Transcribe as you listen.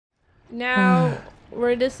Now,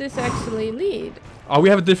 where does this actually lead? We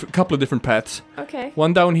have a couple of different paths. Okay.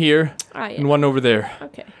 One down here Ah, yeah. and one over there.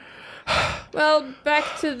 Okay. Well,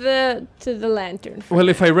 back to the lantern. Well,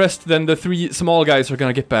 if I rest, then the 3 small guys are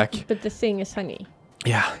gonna get back. But the thing is, honey.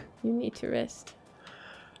 Yeah. You need to rest.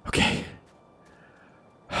 Okay.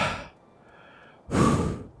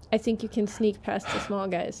 I think you can sneak past the small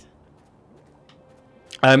guys.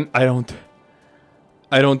 I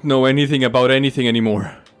don't know anything about anything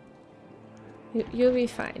anymore. You'll be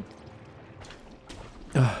fine.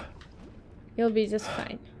 You'll be just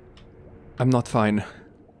fine. I'm not fine.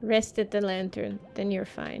 Rest at the lantern, then you're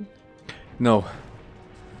fine. No.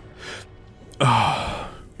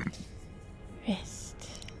 Rest.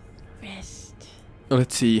 Rest.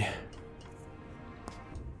 Let's see.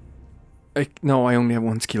 No, I only have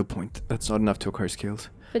 1 skill point. That's not enough to acquire skills.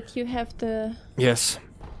 But you have the... Yes.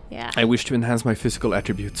 Yeah. I wish to enhance my physical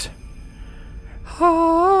attributes.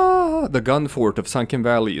 The gun fort of Sunken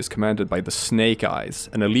Valley is commanded by the Snake Eyes,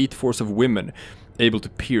 an elite force of women able to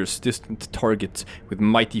pierce distant targets with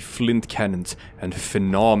mighty flint cannons and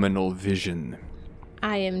phenomenal vision.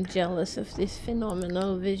 I am jealous of this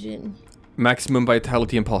phenomenal vision. Maximum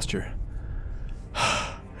vitality and posture.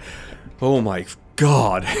 Oh my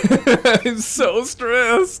god. I'm so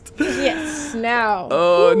stressed. Yes, now.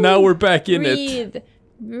 Now we're back in breathe. it.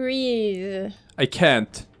 Breathe. I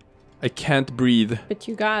can't breathe. But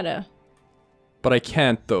you gotta. But I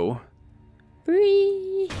can't though.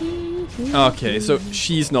 Breathe. Okay, so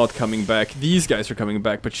she's not coming back. These guys are coming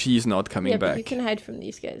back, but she's not coming back. But you can hide from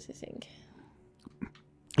these guys, I think.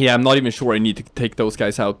 Yeah, I'm not even sure I need to take those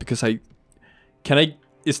guys out because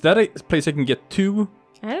is that a place I can get to?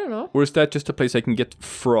 I don't know. Or is that just a place I can get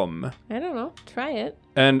from? I don't know. Try it.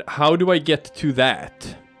 And how do I get to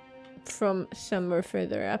that? From somewhere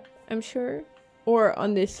further up, I'm sure. Or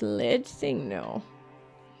on this ledge thing, no.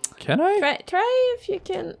 Can I? Try if you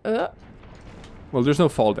can. Well, there's no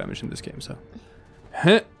fall damage in this game, so.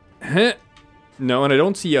 No, and I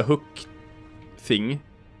don't see a hook thing.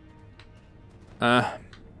 No,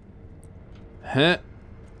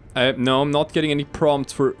 I'm not getting any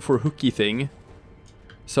prompts for hooky thing.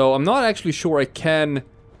 So I'm not actually sure I can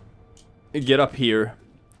get up here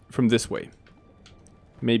from this way.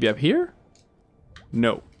 Maybe up here?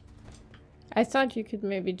 No. I thought you could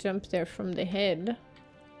maybe jump there from the head.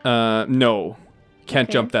 No. Can't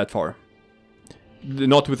jump that far.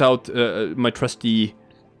 Not without my trusty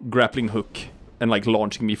grappling hook and like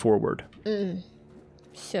launching me forward.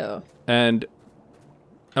 So. And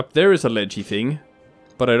up there is a ledgy thing,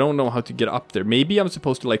 but I don't know how to get up there. Maybe I'm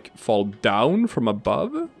supposed to like fall down from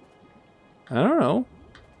above? I don't know.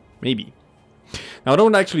 Maybe. Now I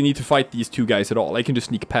don't actually need to fight these 2 guys at all. I can just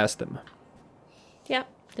sneak past them. Yeah,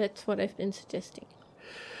 that's what I've been suggesting.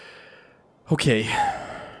 Okay.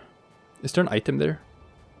 Is there an item there?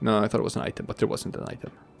 No, I thought it was an item, but there wasn't an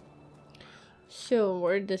item. So,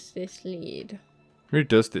 where does this lead? Where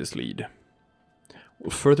does this lead? Well,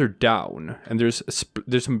 further down, and there's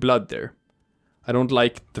some blood there. I don't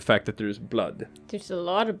like the fact that there's blood. There's a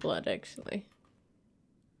lot of blood, actually.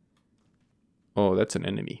 Oh, that's an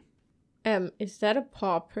enemy. Is that a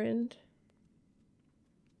paw print?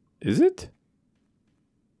 Is it?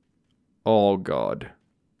 Oh god.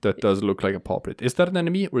 That does look like a paw print. Is that an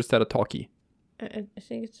enemy or is that a talkie? I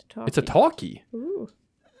think it's a talkie. It's a talkie? Ooh.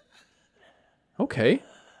 Okay.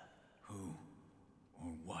 Who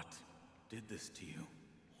or what did this to you?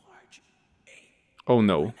 Large ape. Oh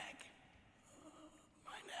no.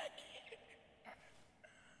 My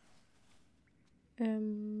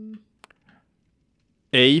neck.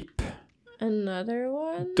 Ape. Another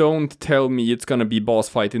one? Don't tell me it's gonna be boss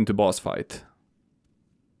fight into boss fight.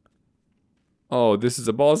 Oh, this is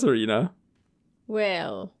a boss arena.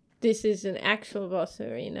 Well, this is an actual boss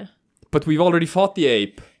arena. But we've already fought the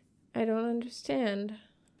ape. I don't understand.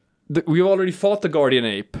 We've already fought the guardian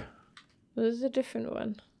ape. This is a different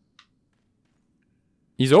one.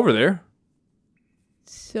 He's over there.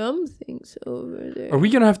 Something's over there. Are we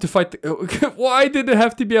gonna have to fight Why did it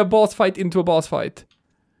have to be a boss fight into a boss fight?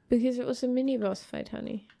 Because it was a mini boss fight,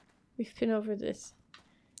 honey. We've been over this.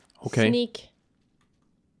 Okay. Sneak.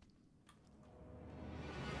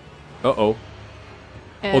 Uh-oh.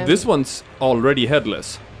 Oh, this one's already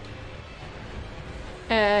headless.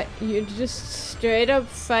 You just straight up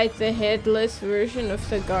fight the headless version of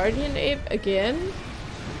the guardian ape again?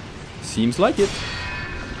 Seems like it.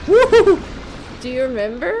 Woohoo! Do you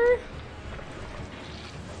remember?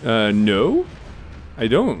 No. I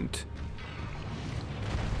don't.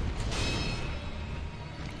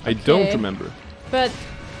 I don't remember. But...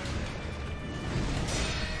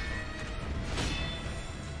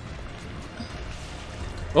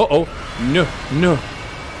 Uh-oh. No, no.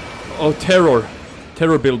 Oh, terror.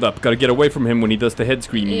 Terror build-up. Gotta get away from him when he does the head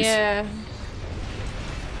screamies. Yeah.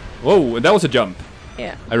 Whoa, that was a jump.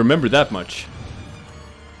 Yeah. I remember that much.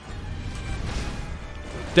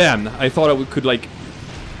 Damn, I thought I could, like,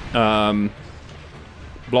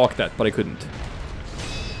 block that, but I couldn't.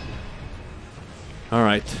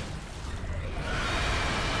 Alright.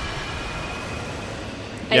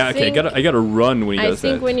 Yeah, okay, I gotta run when he does that.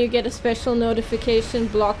 I think when you get a special notification,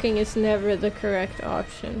 blocking is never the correct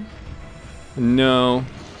option. No.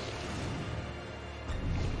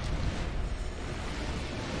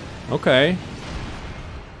 Okay.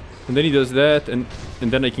 And then he does that, and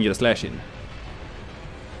then I can get a slash in.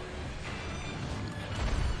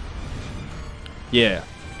 Yeah.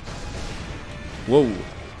 Whoa.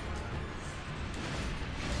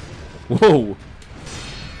 Whoa.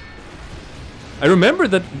 I remember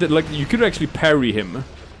that like you could actually parry him.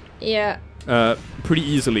 Yeah. Pretty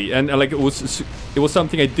easily, and like it was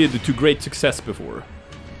something I did to great success before.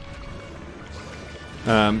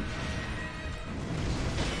 Oh,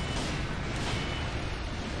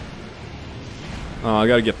 I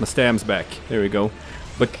gotta get my stamps back. There we go.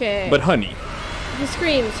 But honey. He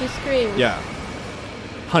screams. He screams. Yeah.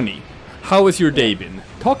 Honey, how has your day been?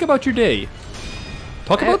 Talk about your day.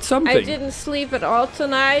 Talk about something. I didn't sleep at all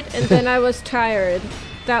tonight, and then I was tired.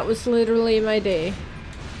 That was literally my day.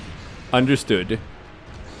 Understood.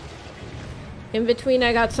 In between,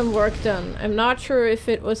 I got some work done. I'm not sure if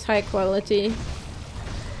it was high quality.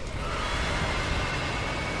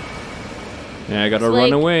 Yeah, I gotta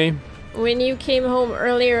run away. When you came home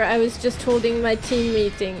earlier, I was just holding my team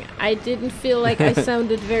meeting. I didn't feel like I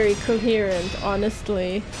sounded very coherent,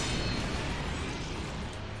 honestly.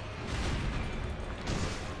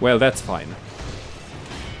 Well, that's fine.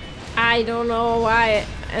 I don't know why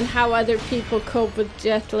and how other people cope with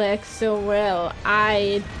jet lag so well.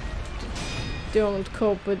 I don't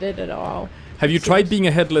cope with it at all. Have you tried being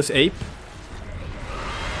a headless ape?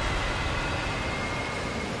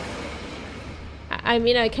 I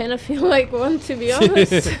mean, I kind of feel like one, to be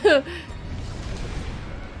honest.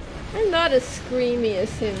 I'm not as screamy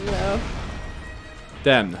as him, though.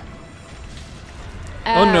 Damn.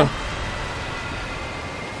 Oh no.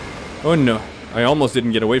 Oh no. I almost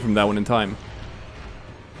didn't get away from that one in time.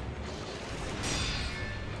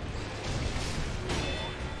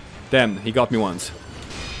 Damn, he got me once.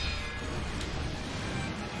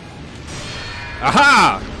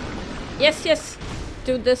 Aha! Yes, yes.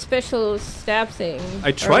 Do the special stab thing.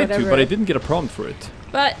 I tried to, but I didn't get a prompt for it.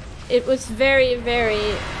 But it was very,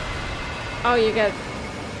 very... Oh, you got...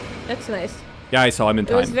 That's nice. Yeah, I saw him in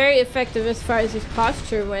time. It was very effective as far as his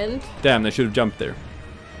posture went. Damn, I should have jumped there.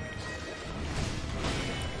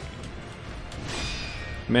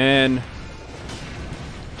 Man.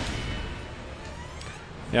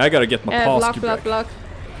 Yeah, I gotta get my posture back. Block.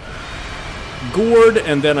 Gourd,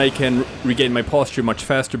 and then I can regain my posture much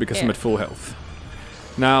faster because I'm at full health.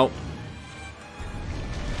 Now.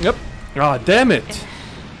 Yep. Ah, damn it.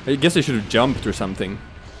 I guess I should have jumped or something.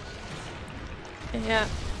 Yeah.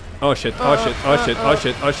 Oh shit, oh shit, oh shit, oh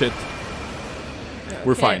shit, oh shit. Okay.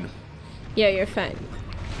 We're fine. Yeah, you're fine.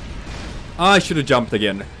 I should have jumped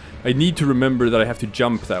again. I need to remember that I have to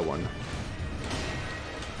jump that one.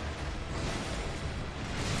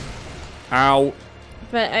 Ow.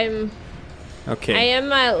 But I'm... Okay. I am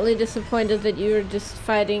mildly disappointed that you're just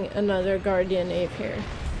fighting another guardian ape here.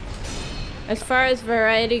 As far as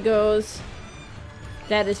variety goes,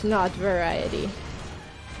 that is not variety.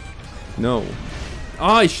 No. Oh,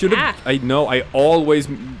 I should have... I know, I always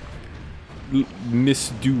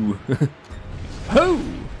misdo. Ho!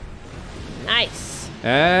 Nice.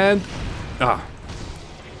 And... Ah.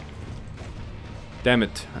 Damn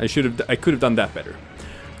it. I could have done that better.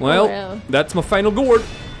 Well, that's my final gourd.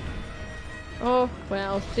 Oh,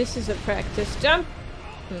 well, this is a practice jump.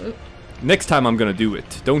 Next time I'm gonna do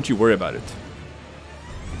it. Don't you worry about it.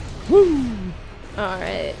 Woo!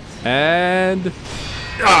 Alright. And...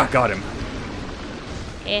 Ah, got him.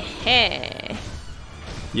 Eh-heh.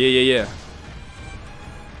 Yeah.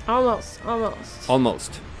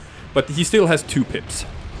 Almost. But he still has 2 pips.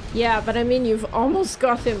 Yeah, but I mean, you've almost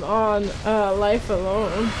got him on life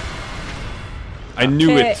alone. I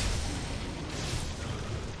knew it.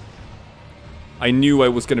 I knew I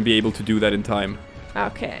was gonna be able to do that in time.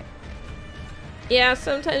 Okay. Yeah,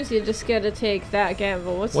 sometimes you just gotta take that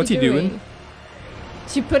gamble. What's he doing?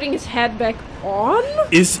 Is he putting his head back on?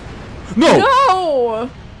 No!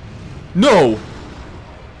 No!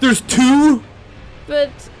 There's 2? But,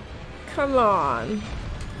 come on.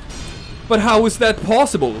 But how is that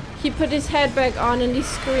possible? He put his head back on and he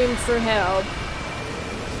screamed for help.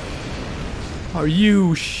 Are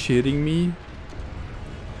you shitting me?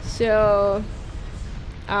 So...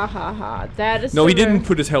 that is... No, he didn't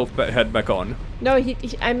put his head back on. No,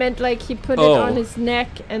 I meant like he put it on his neck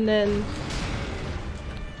and then...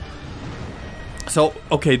 So,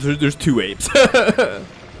 okay, there's 2 apes.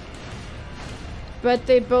 But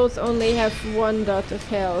they both only have 1 dot of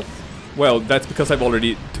health. Well, that's because I've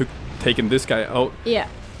already taken this guy out. Yeah.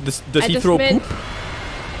 Does he throw poop?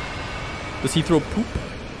 Does he throw poop?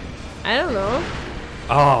 I don't know.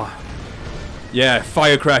 Ah. Yeah,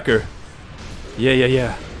 firecracker.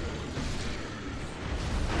 Yeah.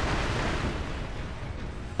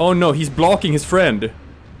 Oh no, he's blocking his friend.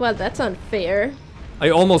 Well, that's unfair. I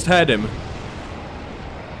almost had him.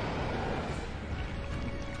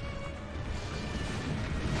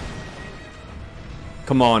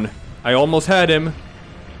 Come on. I almost had him.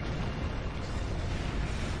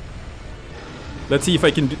 Let's see if I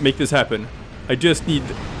can make this happen. I just need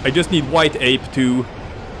white ape to...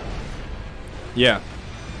 Yeah.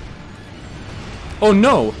 Oh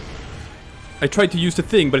no! I tried to use the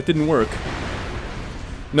thing, but it didn't work.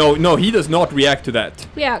 No, he does not react to that.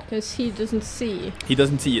 Yeah, because he doesn't see. He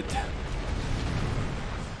doesn't see it.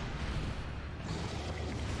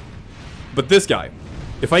 But this guy.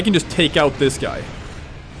 If I can just take out this guy.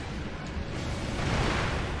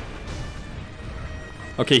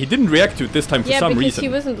 Okay, he didn't react to it this time for some reason. Yeah, because he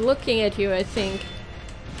wasn't looking at you, I think.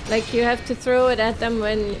 Like, you have to throw it at them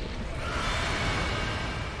when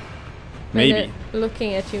Maybe. they're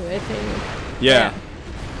looking at you, I think. Yeah.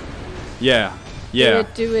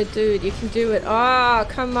 Do it, dude. You can do it. Oh,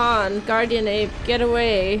 come on. Guardian ape, get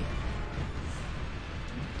away.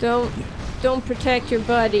 Don't protect your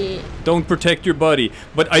buddy. Don't protect your buddy.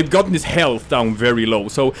 But I've gotten his health down very low,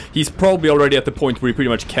 so he's probably already at the point where he pretty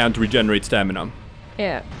much can't regenerate stamina.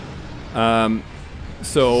 Yeah.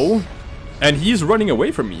 So... And he's running away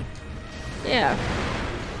from me. Yeah.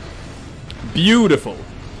 Beautiful.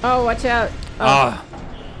 Oh, watch out. Oh. Ah.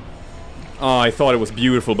 Oh, I thought it was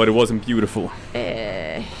beautiful, but it wasn't beautiful.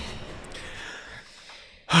 Well,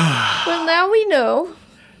 now we know.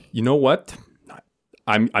 You know what?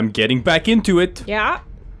 I'm getting back into it. Yeah.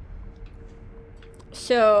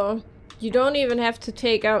 So, you don't even have to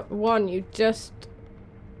take out 1, you just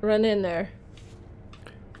run in there.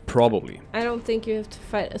 Probably. I don't think you have to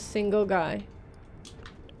fight a single guy.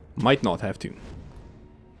 Might not have to.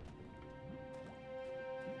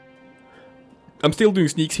 I'm still doing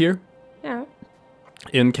sneaks here. Yeah.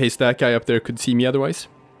 In case that guy up there could see me otherwise.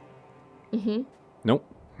 Mm-hmm. Nope.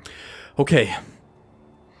 Okay.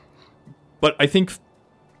 But I think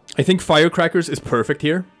firecrackers is perfect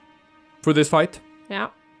here for this fight. Yeah.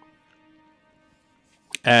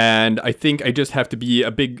 And I think I just have to be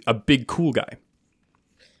a big cool guy.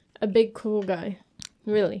 A big cool guy.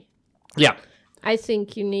 Really? Yeah. I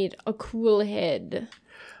think you need a cool head.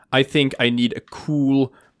 I think I need a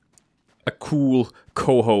cool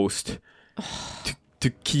co-host to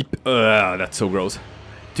keep that's so gross.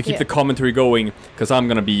 To keep the commentary going, because I'm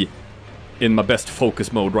gonna be in my best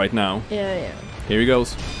focus mode right now. Yeah. Here he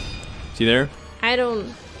goes. See there? I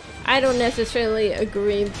don't necessarily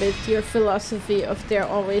agree with your philosophy of there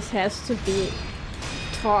always has to be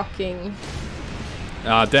talking.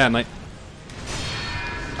 Ah, damn,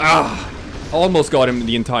 almost got him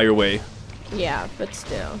the entire way. Yeah, but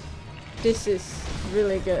still. This is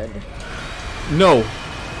really good. No.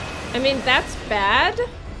 I mean, that's bad.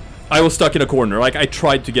 I was stuck in a corner, like I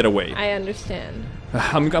tried to get away. I understand.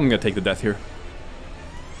 I'm gonna take the death here.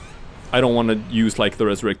 I don't want to use like the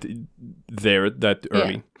resurrect there that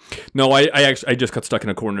early. Yeah. No, I just got stuck in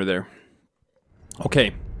a corner there.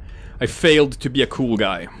 Okay. I failed to be a cool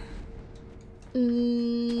guy.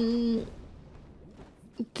 Do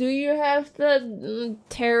you have the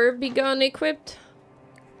terror begun equipped?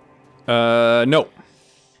 No.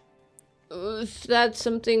 That's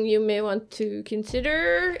something you may want to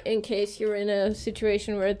consider in case you're in a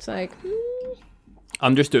situation where it's like...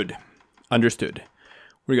 Understood.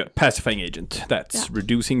 We got pacifying agent. That's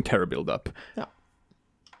reducing terror buildup. Yeah.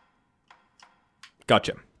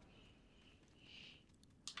 Gotcha.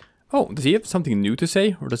 Oh, does he have something new to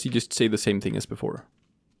say? Or does he just say the same thing as before?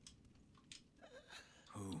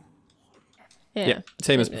 Yeah,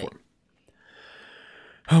 same as before.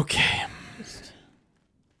 Okay. Just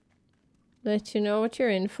let you know what you're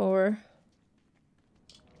in for.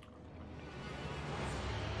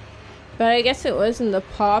 But I guess it wasn't the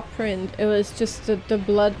paw print, it was just the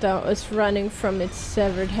blood that was running from its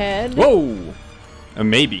severed head. Whoa!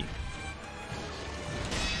 Maybe.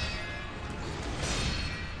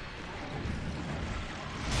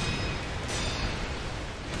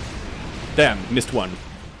 Damn, missed one.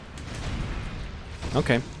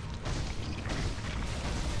 Okay.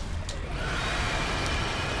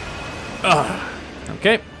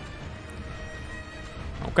 Okay.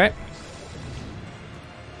 Okay.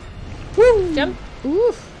 Woo! Jump.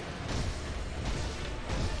 Ooh.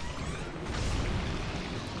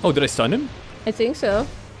 Oh, did I stun him? I think so.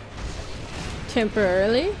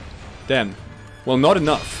 Temporarily. Damn. Well, not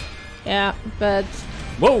enough. Yeah, but...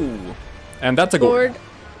 Whoa! And that's a gourd.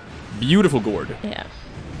 Beautiful gourd. Yeah.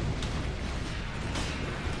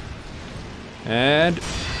 And...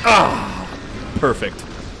 perfect.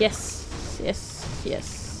 Yes. Yes.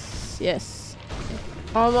 Yes. Yes.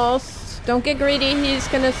 Almost. Don't get greedy. He's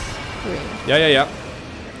gonna scream. Yeah.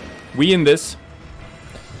 We in this.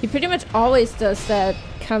 He pretty much always does that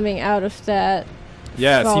coming out of that.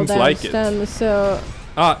 Yeah, fall seems down like stun, it. So...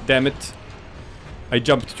 Ah, damn it. I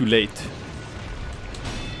jumped too late.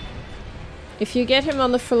 If you get him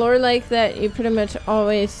on the floor like that, you pretty much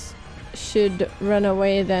always should run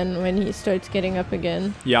away then when he starts getting up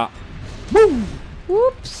again. Yeah. Woo!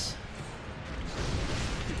 Whoops.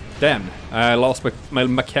 Damn, I lost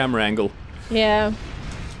my camera angle. Yeah.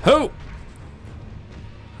 Ho!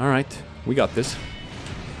 Alright, we got this.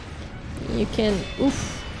 You can...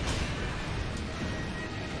 Oof.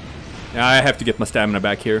 Yeah, I have to get my stamina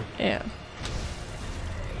back here. Yeah.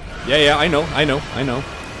 Yeah, I know.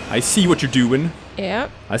 I see what you're doing. Yeah.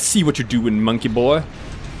 I see what you're doing, monkey boy.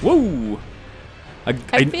 Whoa! I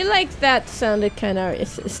feel like that sounded kind of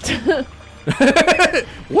racist.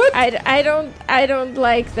 What? I don't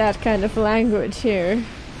like that kind of language here.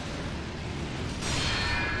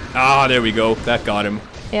 Ah, there we go. That got him.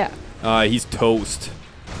 Yeah. He's toast.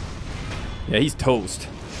 Yeah, he's toast.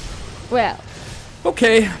 Well.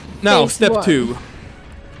 Okay, now Phase step one. 2.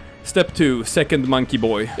 Step 2, second monkey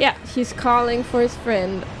boy. Yeah, he's calling for his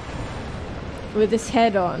friend with his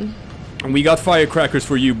head on. And we got firecrackers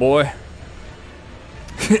for you, boy.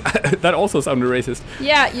 That also sounded racist.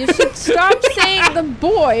 Yeah, you should stop saying the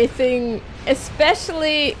boy thing,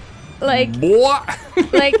 especially like Boy.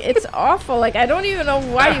 like it's awful. Like I don't even know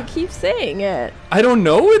why you keep saying it. I don't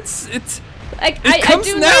know. It's Like it comes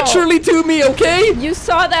I do naturally to me, okay? know. You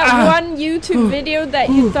saw that one YouTube video that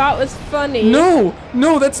you thought was funny. No,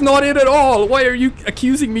 that's not it at all. Why are you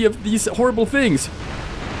accusing me of these horrible things?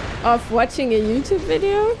 Of watching a YouTube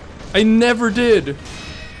video? I never did.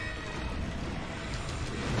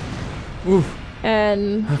 Oof.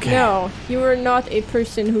 And Okay. no, you are not a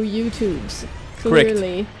person who YouTubes.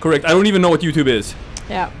 Clearly. Correct. I don't even know what YouTube is.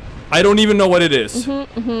 Yeah. I don't even know what it is.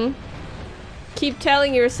 Keep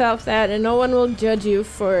telling yourself that and no one will judge you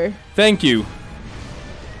for... Thank you.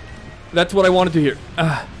 That's what I wanted to hear.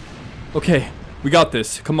 Okay, we got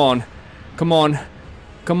this. Come on. Come on.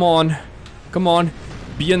 Come on. Come on.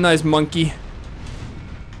 Be a nice monkey.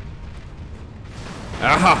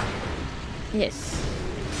 Aha! Yes.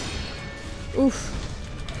 Oof.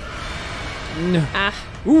 No. Ah.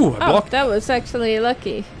 Ooh, I Oh, blocked. that was actually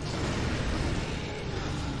lucky.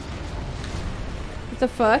 What the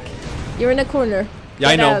fuck? You're in a corner. Yeah,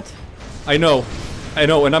 I Get know. out. I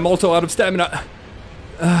know, and I'm also out of stamina.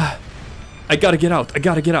 I gotta get out. I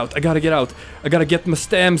gotta get my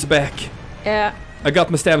stams back. Yeah. I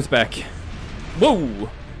got my stams back. Whoa!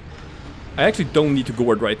 I actually don't need to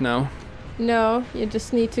gourd right now. No, you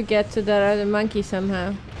just need to get to that other monkey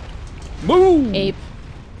somehow. Woo! Ape.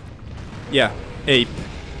 Yeah, ape.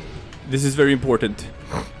 This is very important.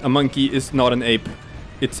 A monkey is not an ape.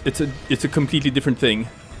 It's a completely different thing.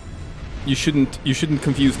 You shouldn't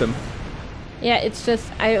confuse them. Yeah, it's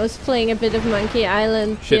just I was playing a bit of Monkey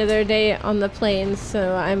Island Shit. the other day on the plains,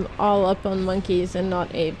 so I'm all up on monkeys and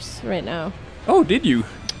not apes right now. Oh, did you?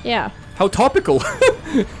 Yeah. How topical.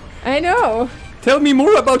 I know. Tell me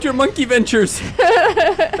more about your monkey ventures.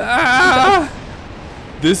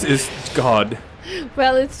 This is God.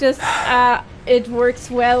 Well, it's just it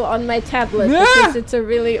works well on my tablet because it's a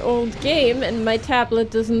really old game and my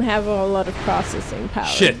tablet doesn't have a lot of processing power.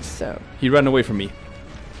 Shit. So He ran away from me.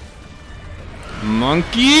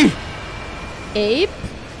 Monkey! ape,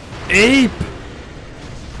 Ape!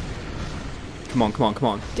 Come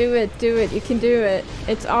on. do it. You can do it.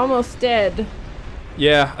 It's almost dead.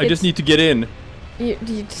 Yeah, I just need to get in. You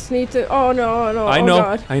just need to. Oh no! I Oh know,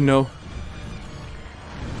 God. I know.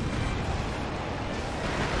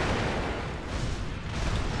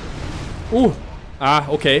 Ooh.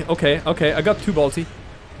 Okay. I got too ballsy.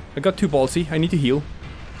 I need to heal.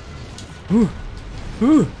 Ooh.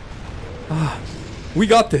 We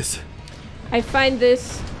got this. I find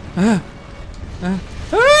this.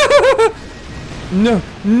 No.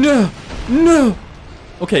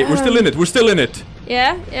 Okay, we're still in it.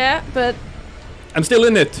 Yeah, but I'm still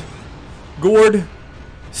in it. Gourd.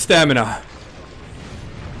 Stamina.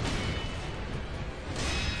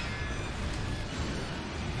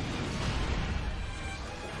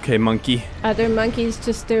 Okay, monkey. Other monkeys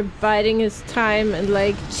just they're biding his time and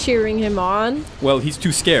like cheering him on. Well, he's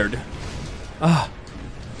too scared.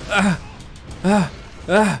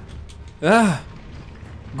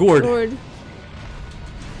 Gourd. Lord.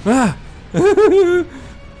 Ah.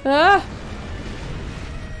 Ah!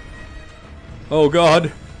 Oh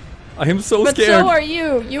god. I am so But scared. so are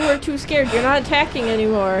you. You were too scared. You're not attacking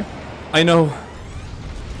anymore. I know.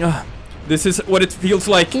 This is what it feels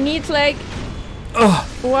like. He needs like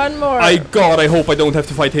one more. God, I hope I don't have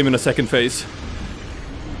to fight him in a second phase.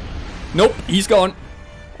 Nope, he's gone.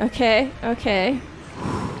 Okay, okay.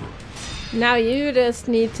 Now you just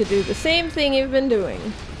need to do the same thing you've been doing.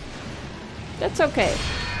 That's okay.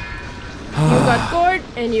 You got gourd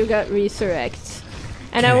and you got resurrect.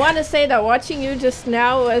 And I want to say that watching you just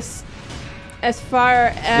now was as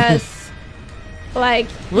far as like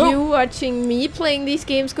you watching me playing these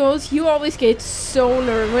games goes, you always get so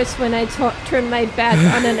nervous when I turn my back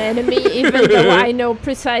on an enemy even though I know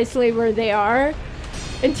precisely where they are.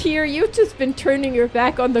 And here you've just been turning your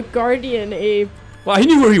back on the guardian ape. Well, I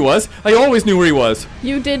knew where he was. I always knew where he was.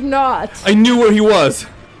 You did not. I knew where he was.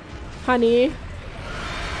 Honey.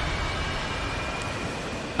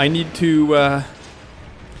 I need to,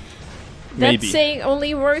 maybe. That saying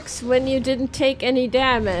only works when you didn't take any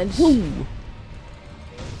damage. Woo.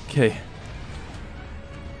 Okay.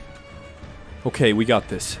 Okay, we got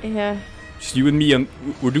this. Yeah. Just you and me, and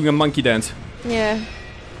we're doing a monkey dance. Yeah.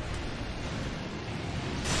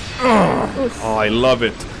 Oh, I love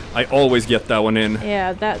it. I always get that one in.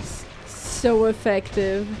 Yeah, that's so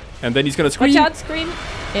effective. And then he's gonna scream. Watch out, scream.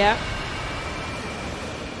 Yeah.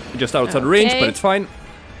 Just outside range, but it's fine.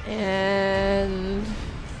 And...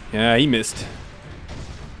 Yeah, he missed.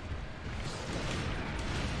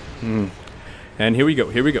 And here we go,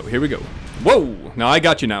 here we go, here we go. Whoa! Now I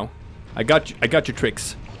got you now. I got your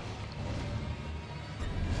tricks.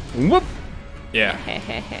 Whoop! Yeah.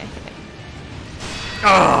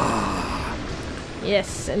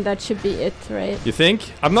 Yes, and that should be it, right? You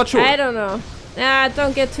think? I'm not sure. I don't know. Nah,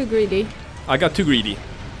 don't get too greedy. I got too greedy.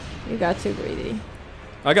 You got too greedy.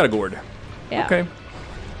 I got a gourd. Yeah. Okay.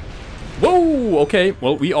 Whoa! Okay.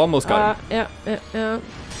 Well, we almost got him. Yeah.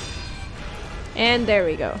 And there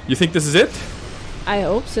we go. You think this is it? I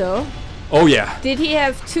hope so. Oh yeah. Did he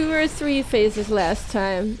have 2 or 3 phases last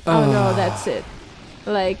time? Oh no, that's it.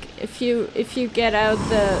 Like if you get out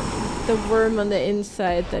the worm on the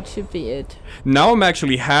inside, that should be it. Now I'm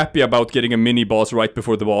actually happy about getting a mini boss right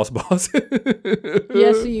before the boss.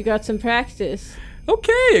 Yeah, so you got some practice.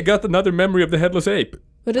 Okay, I got another memory of the Headless Ape.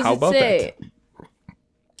 What does How it about say? that?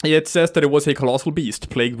 It says that it was a colossal beast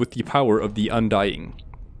plagued with the power of the undying.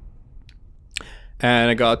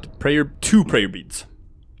 And I got 2 prayer beads.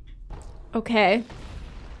 Okay.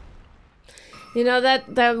 You know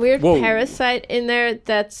that weird parasite in there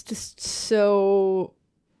that's just so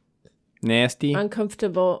nasty,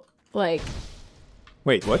 uncomfortable. Like,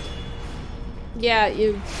 wait, what? Yeah,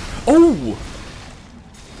 you. Oh.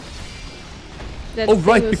 Oh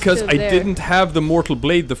right, because I didn't have the mortal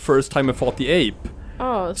blade the first time I fought the ape.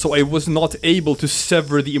 Oh. So I was not able to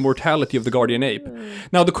sever the immortality of the guardian ape.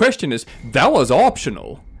 Now the question is, that was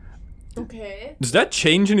optional. Okay. Does that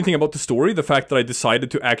change anything about the story? The fact that I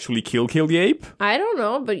decided to actually kill the ape? I don't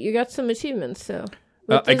know, but you got some achievements, so.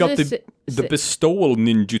 I got the bestowal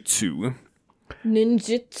ninjutsu.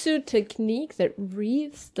 Ninjutsu technique that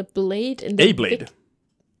wreathes the blade in the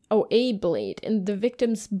A blade in the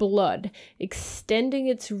victim's blood, extending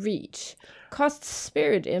its reach. Costs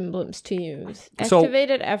spirit emblems to use.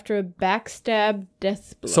 Activated after a backstab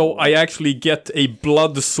death blow. So I actually get a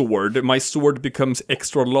blood sword. My sword becomes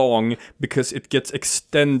extra long because it gets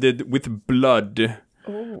extended with blood.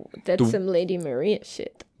 Oh, that's some Lady Maria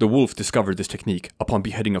shit. The wolf discovered this technique upon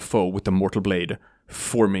beheading a foe with the mortal blade,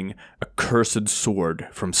 forming a cursed sword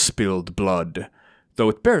from spilled blood. Though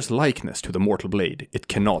it bears likeness to the mortal blade, it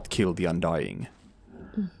cannot kill the undying.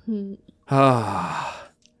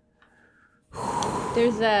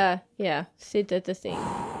 There's a sit at the thing.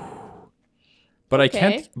 But I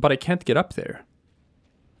can't get up there.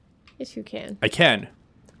 Yes, you can. I can.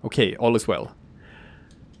 Okay, all is well.